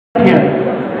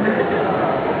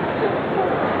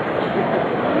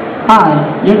Hi,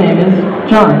 your name is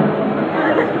John.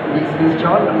 This is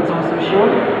John, and it's also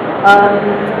Sean.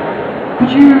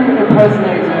 Could you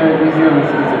impersonate a New Zealand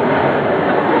citizen?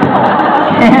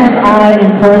 Can I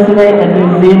impersonate a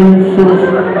New Zealand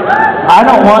citizen? I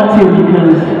don't want to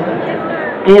because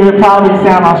it would probably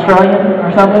sound Australian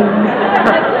or something.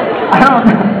 I don't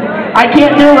know. I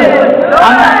can't do it.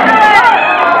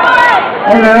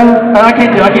 I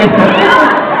can't do it.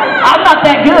 I'm not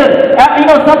that good. You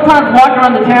know, sometimes walking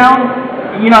around the town,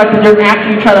 you know, because you're an actor,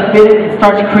 you try to fit it, it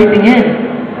starts creeping in.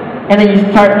 And then you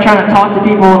start trying to talk to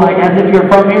people like as if you're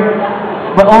from here.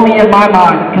 But only in my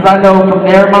mind, because I know from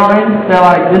their mind, they're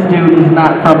like, this dude is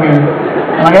not from here.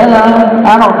 I'm like,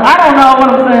 hello. I don't know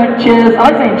what I'm saying. Chiz. I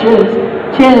like saying chiz.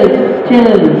 Chiz.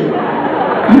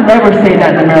 You never say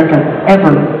that in America,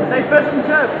 ever. Say fish and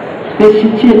chips. Fish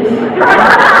and chips.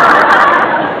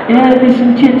 Yeah, fish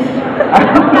and chips.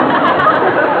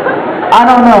 I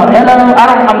don't know. Hello.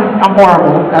 I'm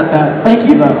horrible at that. Thank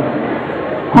you though.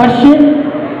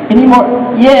 Question? Any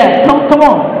more? Yeah. Come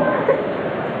on.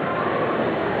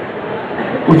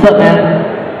 What's up, man?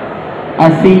 I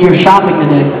see you're shopping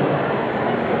today.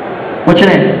 What's your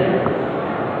name?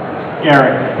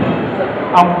 Gary.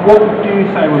 What do you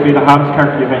say would be the hardest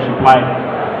character you've actually played?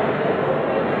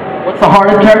 What's the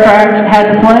hardest character I actually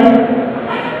had to play?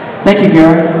 Thank you,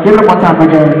 Gary. Give it up one time for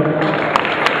Gary.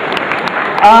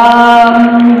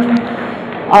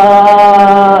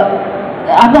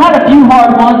 I've had a few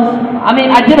hard ones. I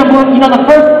mean, I did a movie, you know,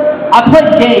 I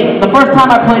played gay. The first time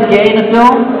I played gay in a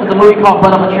film was a movie called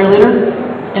But I'm a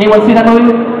Cheerleader. Anyone see that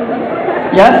movie?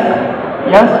 Yes?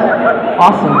 Yes?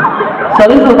 Awesome. So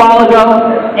this was a while ago,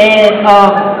 and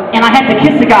I had to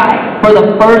kiss a guy for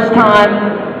the first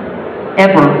time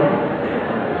ever.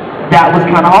 That was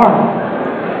kind of hard.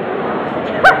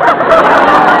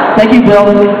 Thank you, Bill.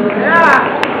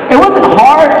 It wasn't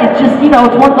hard, it's just, you know,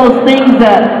 it's one of those things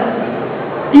that,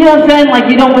 you know what I'm saying, like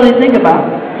you don't really think about.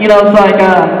 You know, it's like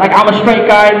I'm a straight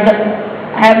guy,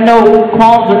 I have no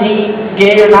qualms with being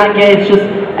gay or not gay, it's just,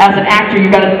 as an actor, you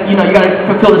gotta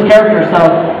fulfill this character, so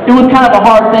it was kind of a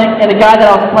hard thing, and the guy that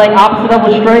I was playing opposite of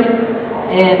was straight,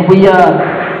 and we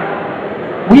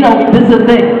know, this is the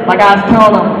thing, like I was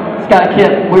telling him, this guy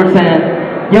Kip, we were saying,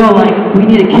 yo, like, we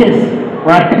need a kiss,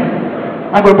 right?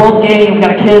 Like, we're both gay, and we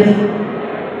got a kiss,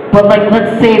 but like,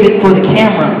 let's save it for the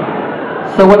camera.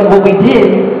 So what we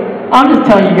did, I'm just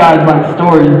telling you guys like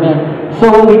stories, man. So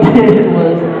what we did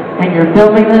was, and you're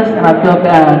filming this, and I feel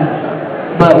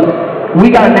bad, but we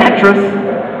got an actress,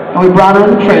 and we brought her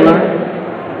in the trailer,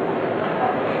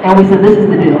 and we said, this is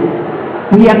the deal.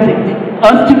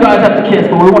 Us two guys have to kiss,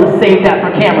 but we want to save that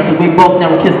for camera, because we both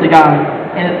never kissed a guy.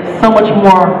 And it's so much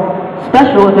more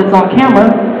special if it's on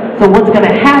camera. So what's going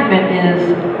to happen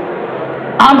is,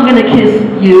 I'm going to kiss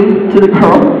you to the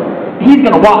girl, he's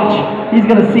going to watch, he's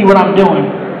going to see what I'm doing,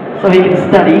 so he can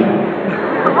study,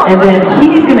 and then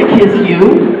he's going to kiss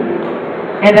you,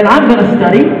 and then I'm going to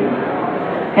study,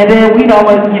 and then we know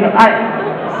what, you know,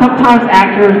 sometimes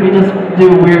actors, we just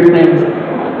do weird things.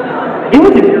 It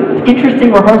was an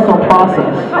interesting rehearsal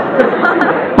process,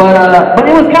 but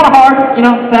it was kind of hard, you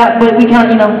know, but we kind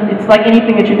of, you know, it's like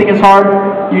anything that you think is hard,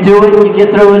 you do it, you get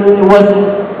through it.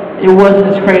 It wasn't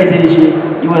as crazy as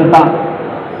you would have thought.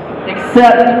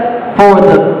 Except for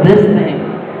this thing.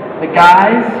 The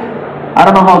guys, I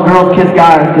don't know how girls kiss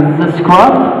guys, because the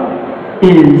scruff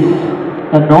is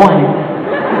annoying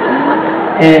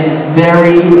and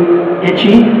very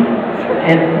itchy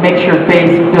and makes your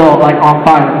face feel like on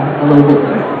fire a little bit.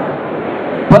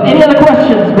 But any other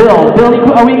questions, Bill?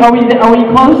 Are we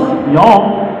close?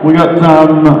 Yeah. We got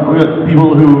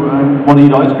people who want to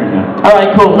eat ice cream now. All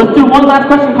right, cool. Let's do one last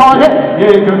question. Call it.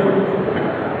 Yeah, go for it.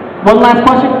 One last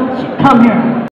question. Come here.